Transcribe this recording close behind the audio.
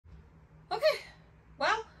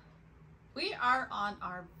are on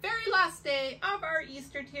our very last day of our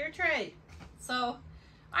Easter tier trade. So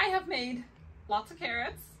I have made lots of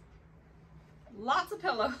carrots, lots of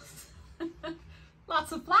pillows,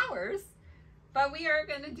 lots of flowers, but we are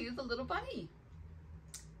going to do the little bunny.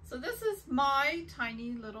 So this is my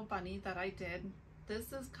tiny little bunny that I did.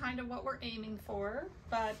 This is kind of what we're aiming for,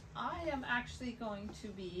 but I am actually going to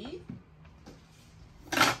be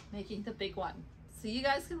making the big one. So you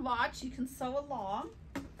guys can watch, you can sew along,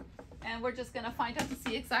 and we're just gonna find out to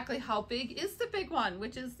see exactly how big is the big one,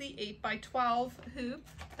 which is the 8x12 hoop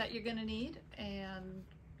that you're gonna need. And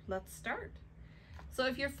let's start. So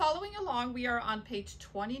if you're following along, we are on page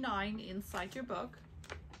 29 inside your book.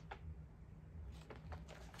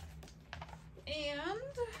 And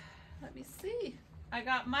let me see, I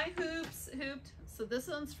got my hoops hooped. So this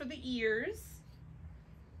one's for the ears.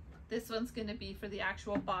 This one's going to be for the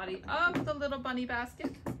actual body of the little bunny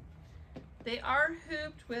basket. They are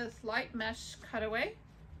hooped with light mesh cutaway.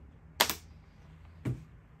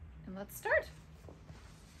 And let's start.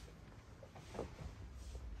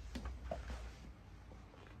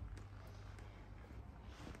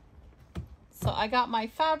 So I got my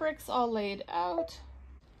fabrics all laid out.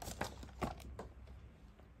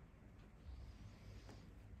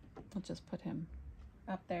 I'll just put him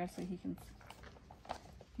up there so he can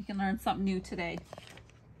learn something new today.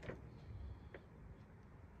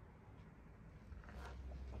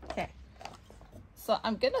 Okay, so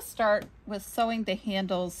I'm gonna start with sewing the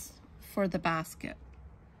handles for the basket.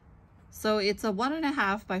 So it's a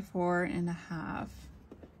 1.5 by 4.5,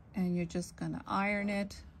 and you're just gonna iron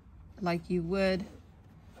it like you would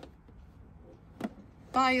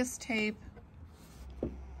bias tape.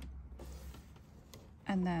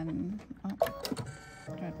 And then,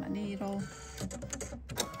 thread my needle.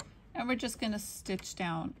 And we're just going to stitch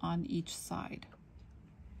down on each side.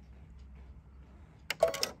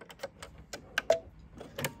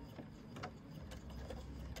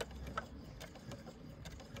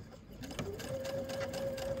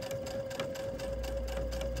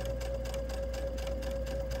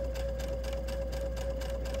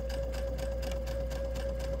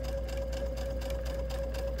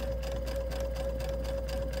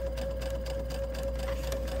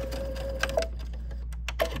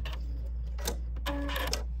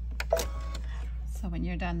 When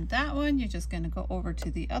you're done that one, you're just going to go over to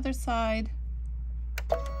the other side,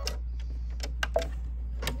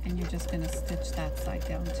 and you're just going to stitch that side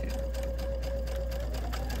down too.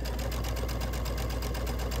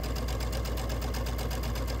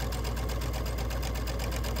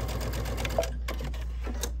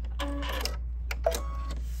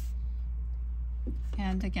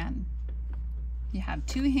 And again, you have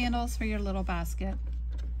 2 handles for your little basket.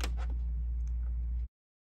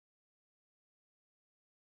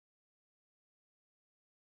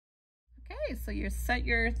 Okay, so you set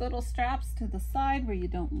your little straps to the side where you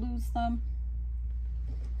don't lose them.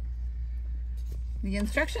 The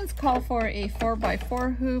instructions call for a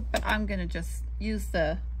 4x4 hoop, but I'm going to just use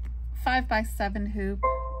the 5x7 hoop.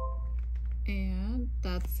 And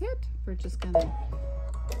that's it. We're just going to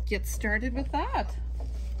get started with that.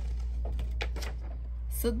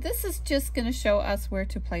 So this is just going to show us where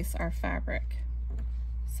to place our fabric.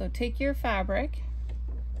 So take your fabric,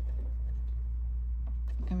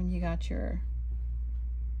 and when you got your,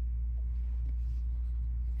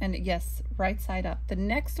 and yes, right side up. The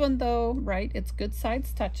next one though, right, it's good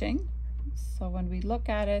sides touching. So when we look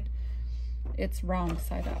at it, it's wrong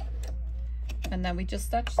side up. And then we just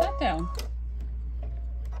stitch that down.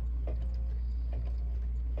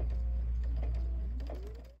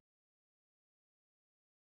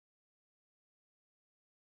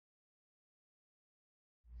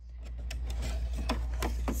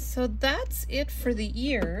 So that's it for the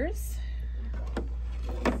ears.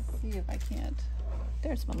 Let's see if I can't.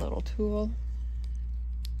 There's my little tool.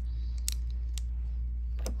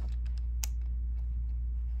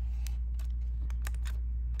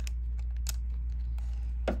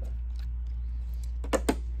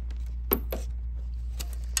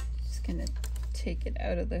 Just gonna take it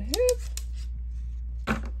out of the hoop,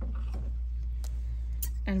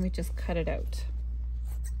 and we just cut it out.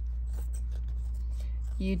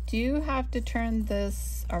 You do have to turn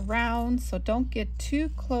this around, so don't get too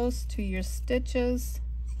close to your stitches.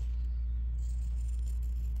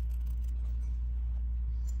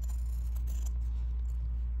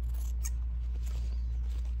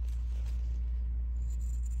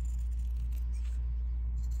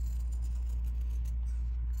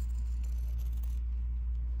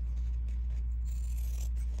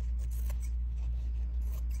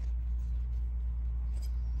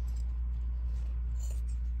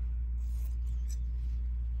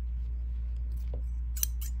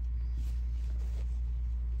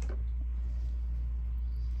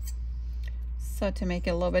 So to make it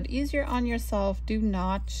a little bit easier on yourself, do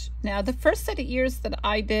notch. Now the first set of ears that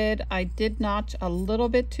I did notch a little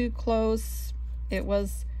bit too close. It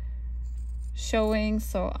was showing,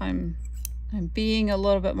 so I'm being a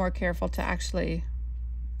little bit more careful to actually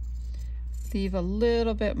leave a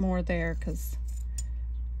little bit more there, because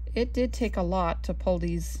it did take a lot to pull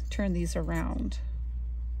these, turn these around.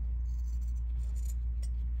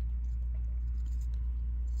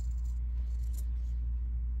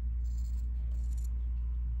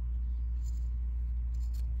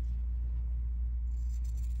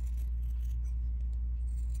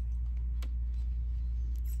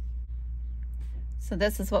 So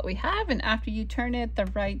this is what we have, and after you turn it the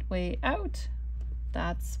right way out,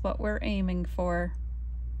 that's what we're aiming for.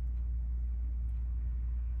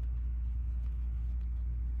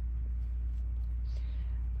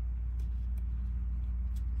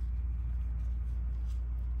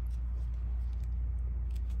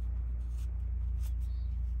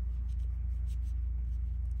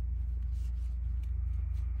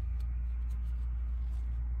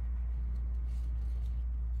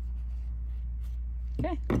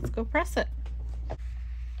 Okay, let's go press it.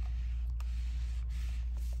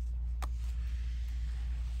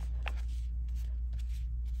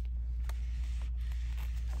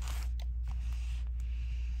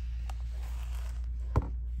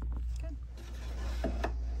 Good.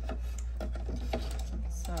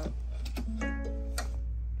 So,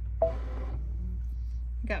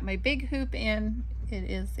 got my big hoop in. It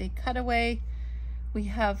is a cutaway. We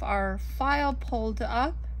have our file pulled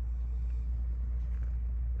up.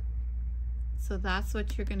 So that's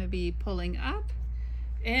what you're going to be pulling up.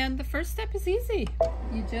 And the first step is easy.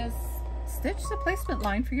 You just stitch the placement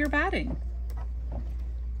line for your batting.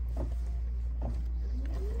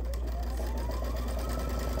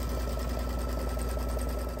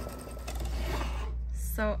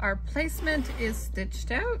 So our placement is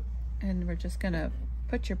stitched out, and we're just going to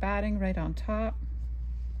put your batting right on top.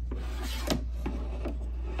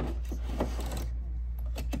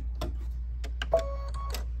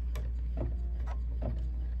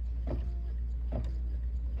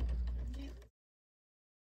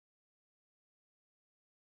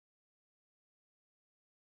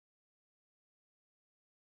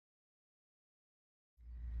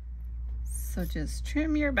 So just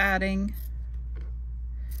trim your batting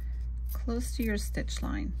close to your stitch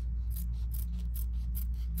line.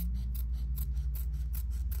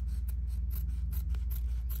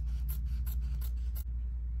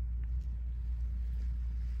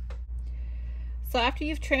 So after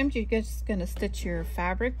you've trimmed, you're just going to stitch your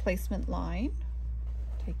fabric placement line.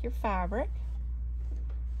 Take your fabric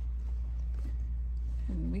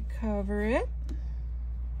and we cover it.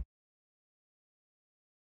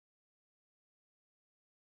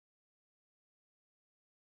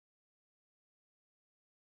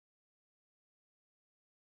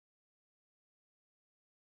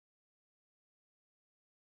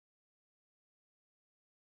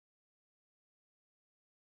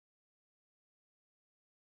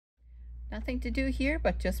 Nothing to do here,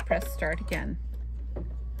 but just press start again.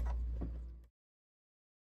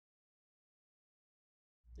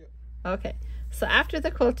 Yep. Okay, so after the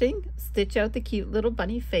quilting, stitch out the cute little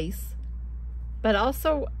bunny face, but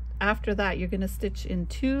also after that, you're going to stitch in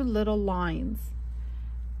 2 little lines.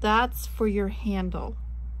 That's for your handle.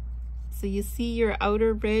 So you see your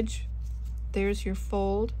outer ridge, there's your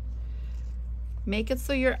fold. Make it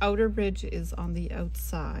so your outer ridge is on the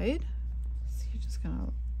outside. So you're just going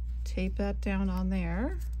to tape that down on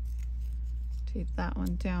there, tape that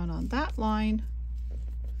one down on that line,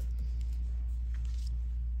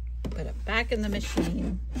 put it back in the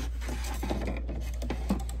machine,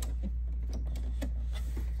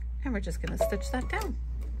 and we're just going to stitch that down.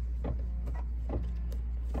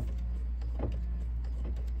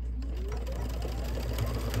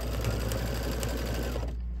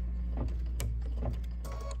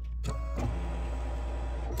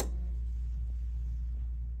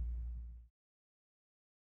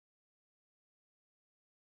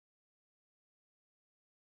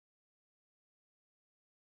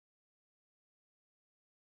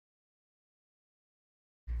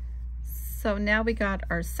 So now we got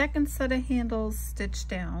our second set of handles stitched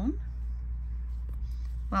down.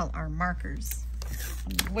 Well, our markers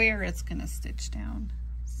on where it's going to stitch down.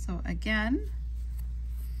 So again,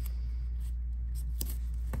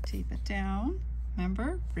 tape it down.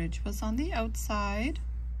 Remember, ridge was on the outside.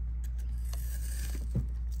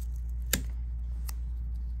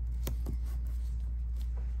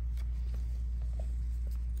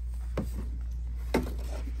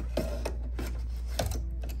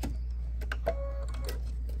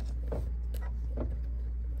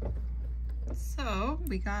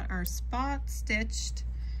 we got our spot stitched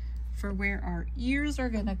for where our ears are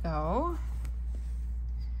gonna go.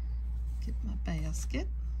 Get my basket.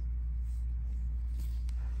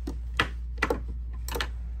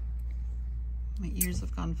 My ears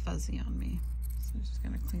have gone fuzzy on me, so I'm just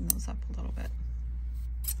gonna clean those up a little bit.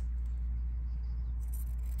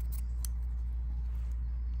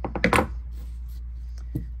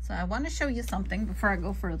 So I want to show you something before I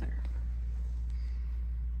go further.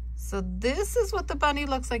 So this is what the bunny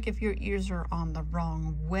looks like if your ears are on the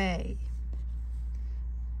wrong way.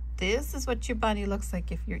 This is what your bunny looks like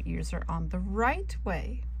if your ears are on the right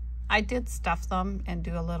way. I did stuff them and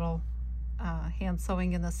do a little hand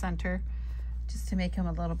sewing in the center just to make him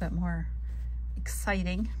a little bit more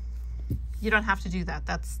exciting. You don't have to do that.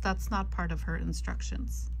 That's not part of her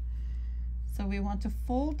instructions. So we want to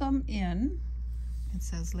fold them in. It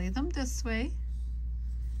says lay them this way.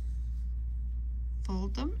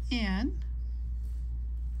 Fold them in,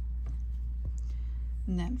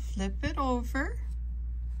 and then flip it over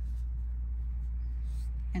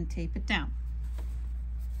and tape it down.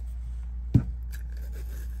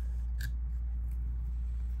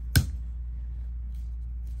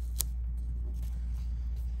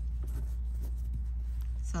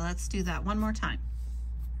 So let's do that one more time.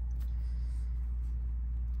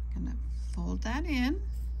 I'm gonna fold that in.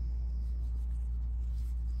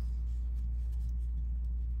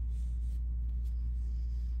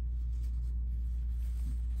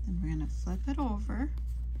 We're going to flip it over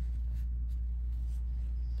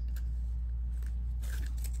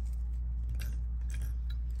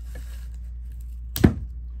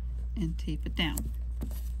and tape it down.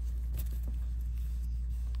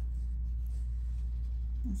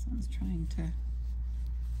 This one's trying to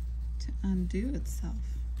undo itself.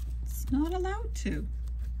 It's not allowed to.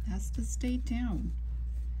 It has to stay down.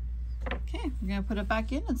 Okay, we're going to put it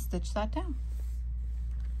back in and stitch that down.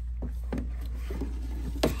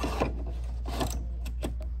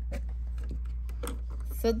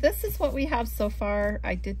 So this is what we have so far.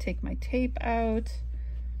 I did take my tape out.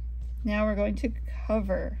 Now we're going to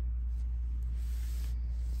cover.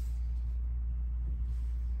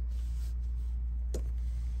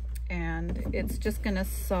 And it's just gonna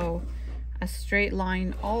sew a straight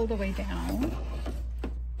line all the way down.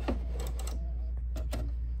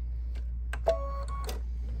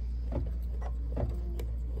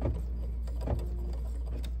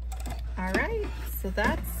 All right, so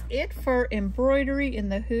that's it for embroidery in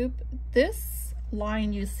the hoop. This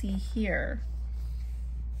line you see here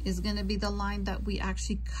is going to be the line that we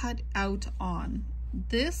actually cut out on.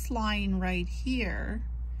 This line right here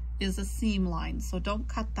is a seam line, so don't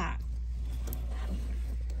cut that.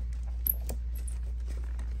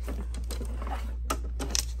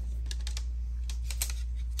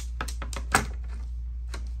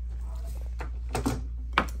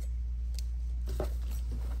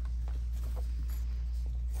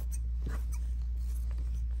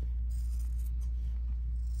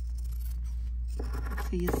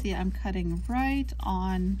 So you see I'm cutting right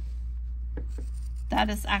on, that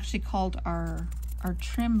is actually called our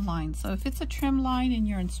trim line. So if it's a trim line in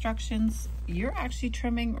your instructions, you're actually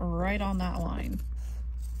trimming right on that line.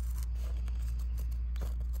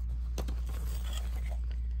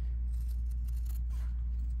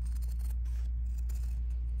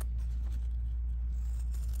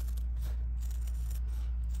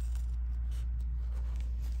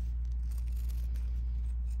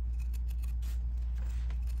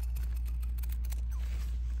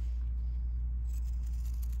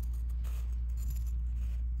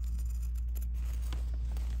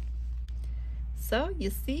 So you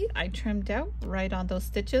see, I trimmed out right on those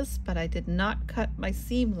stitches, but I did not cut my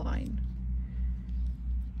seam line.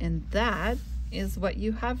 And that is what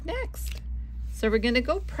you have next. So we're going to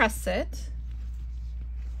go press it,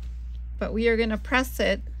 but we are going to press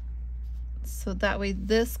it so that way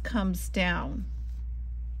this comes down.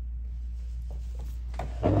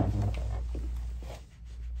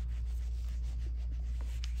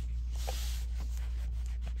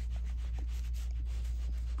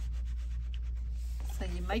 So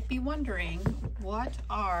you might be wondering, what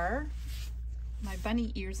are my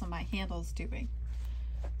bunny ears and my handles doing?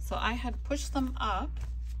 So I had pushed them up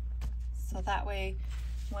so that way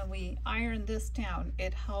when we iron this down,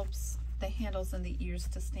 it helps the handles and the ears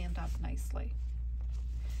to stand up nicely.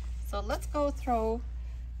 So let's go throw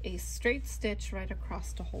a straight stitch right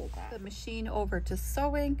across to hold that. The machine over to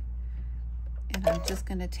sewing, and I'm just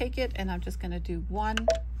going to take it and I'm just going to do one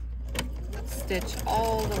stitch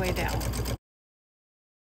all the way down.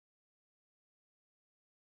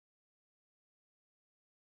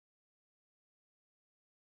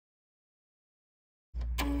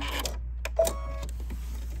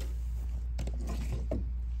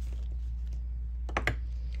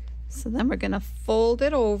 So then we're going to fold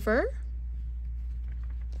it over.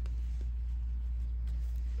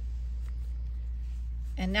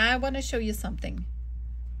 And now I want to show you something.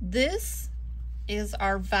 This is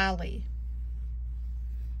our valley.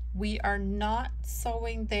 We are not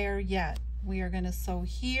sewing there yet. We are going to sew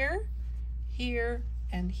here, here,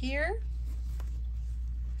 and here.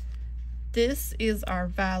 This is our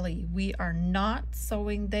valley. We are not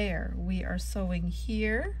sewing there. We are sewing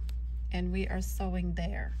here, and we are sewing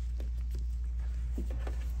there.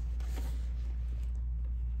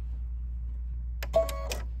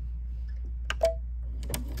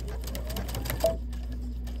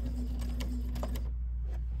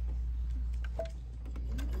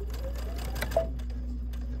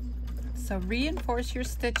 So reinforce your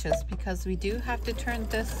stitches because we do have to turn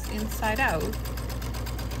this inside out,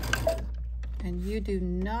 and you do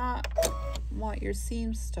not want your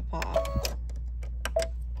seams to pop.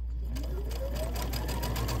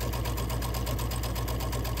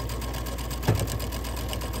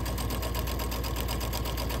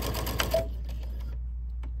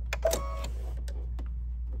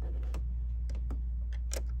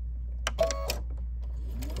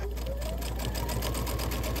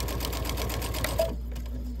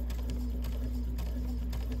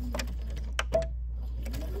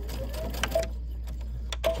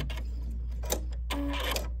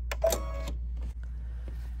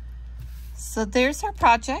 So there's our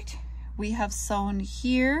project. We have sewn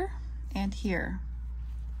here and here.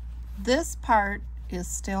 This part is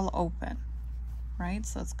still open, right?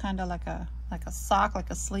 So it's kind of like a sock,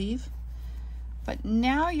 like a sleeve. But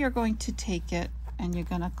now you're going to take it and you're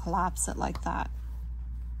going to collapse it like that.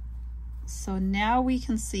 So now we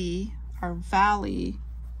can see our valley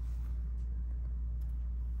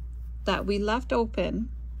that we left open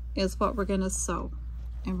is what we're going to sew.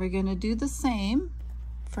 And we're going to do the same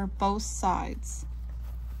for both sides.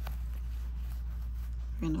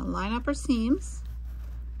 We're going to line up our seams,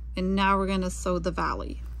 and now we're going to sew the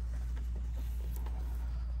valley.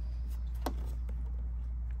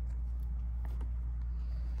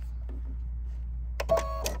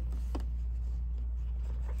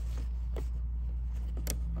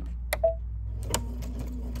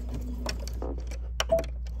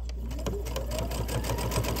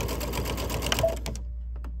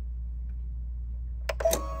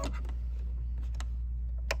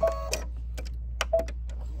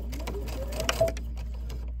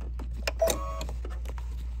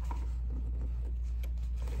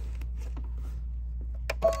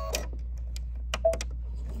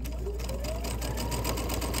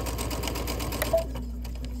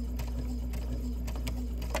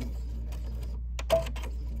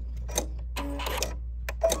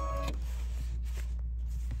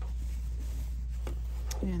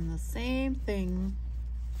 And the same thing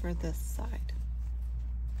for this side.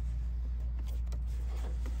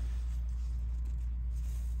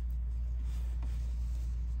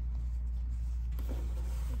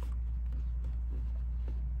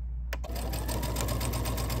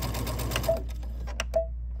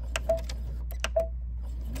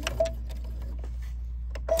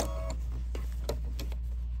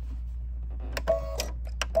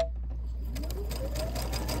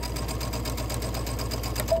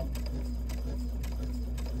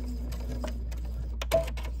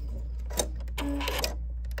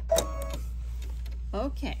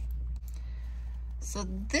 Okay, so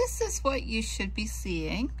this is what you should be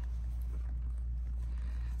seeing.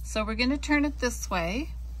 So we're going to turn it this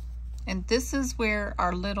way, and this is where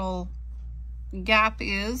our little gap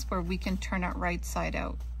is where we can turn it right side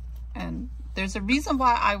out. And there's a reason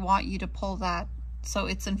why I want you to pull that so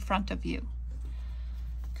it's in front of you,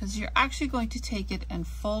 because you're actually going to take it and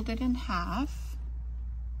fold it in half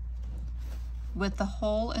with the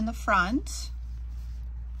hole in the front.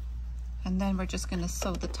 And then we're just going to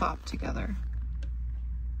sew the top together.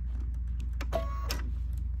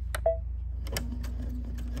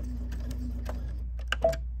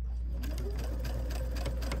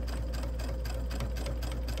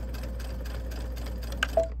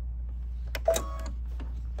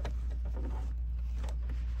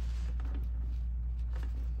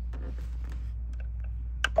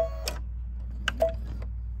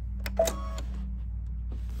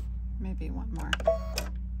 Maybe one more.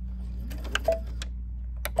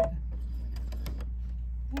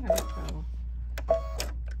 There we go.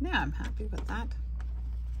 Now I'm happy with that.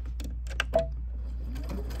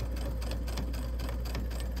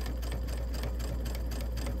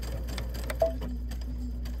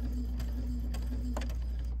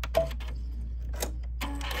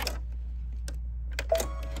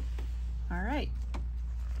 All right.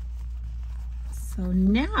 So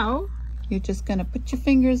now You're just going to put your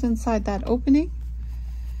fingers inside that opening,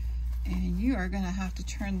 and you are going to have to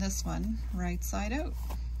turn this one right side out.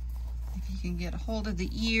 If you can get a hold of the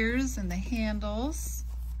ears and the handles,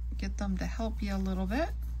 get them to help you a little bit.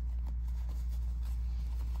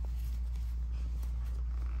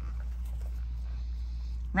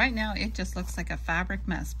 Right now it just looks like a fabric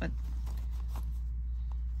mess, but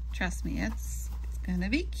trust me, it's gonna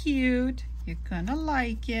be cute. You're gonna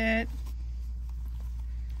like it.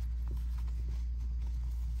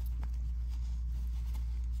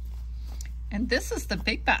 And this is the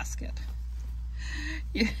big basket.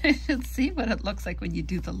 You should see what it looks like when you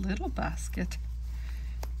do the little basket.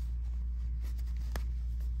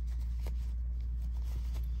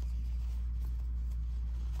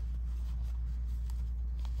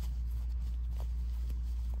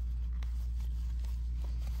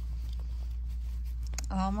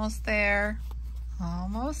 Almost there,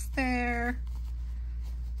 almost there.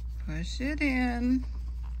 Push it in.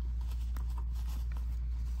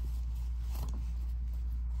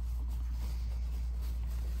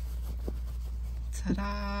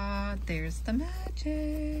 Ta-da, there's the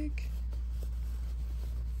magic.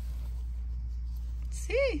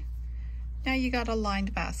 See, now you got a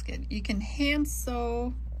lined basket. You can hand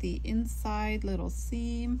sew the inside little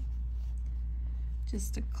seam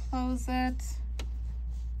just to close it.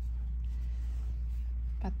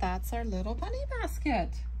 But that's our little bunny basket.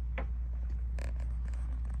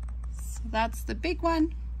 So that's the big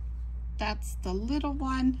one. That's the little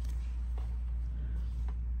one.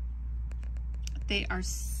 They are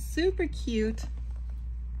super cute.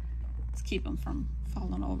 Let's keep them from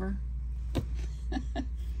falling over.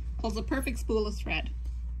 Pulls a perfect spool of thread.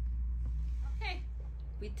 Okay,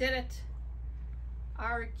 we did it.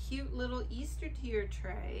 Our cute little Easter tier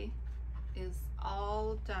tray is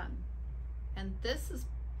all done. And this is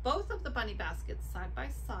both of the bunny baskets side by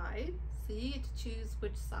side, so you get to choose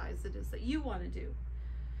which size it is that you want to do.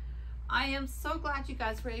 I am so glad you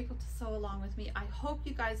guys were able to sew along with me. I hope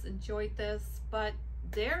you guys enjoyed this, but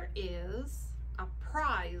there is a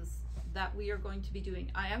prize that we are going to be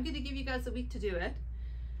doing. I am going to give you guys a week to do it,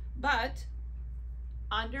 but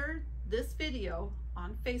under this video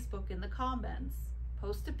on Facebook in the comments,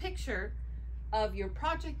 post a picture of your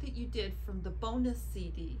project that you did from the bonus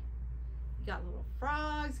CD. You got little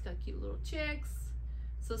frogs, got cute little chicks.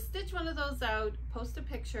 So stitch one of those out, post a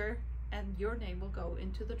picture, and your name will go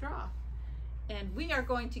into the draw. And we are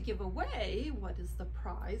going to give away, what is the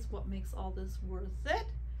prize? What makes all this worth it?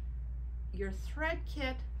 Your thread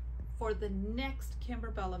kit for the next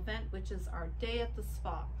Kimberbell event, which is our day at the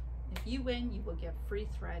spa. If you win, you will get free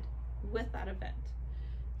thread with that event.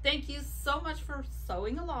 Thank you so much for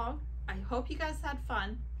sewing along. I hope you guys had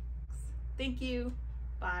fun. Thank you.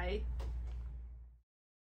 Bye.